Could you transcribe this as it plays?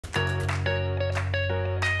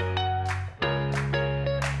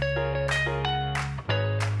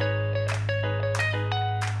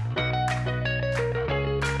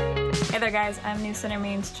there guys, I'm New Center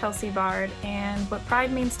Maine's Chelsea Bard, and what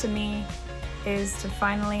pride means to me is to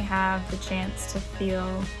finally have the chance to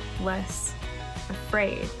feel less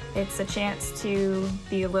afraid. It's a chance to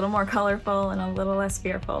be a little more colorful and a little less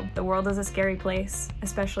fearful. The world is a scary place,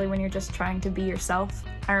 especially when you're just trying to be yourself.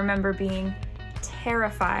 I remember being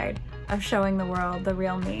terrified of showing the world the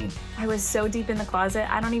real me. I was so deep in the closet,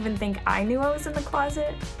 I don't even think I knew I was in the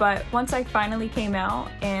closet. But once I finally came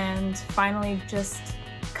out and finally just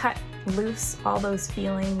cut loose all those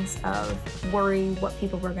feelings of worry, what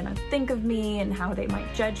people were gonna think of me and how they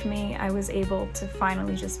might judge me, I was able to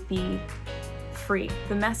finally just be free.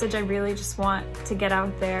 The message I really just want to get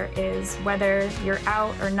out there is whether you're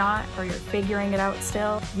out or not, or you're figuring it out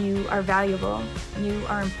still, you are valuable, you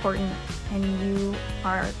are important, and you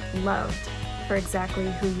are loved for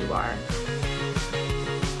exactly who you are.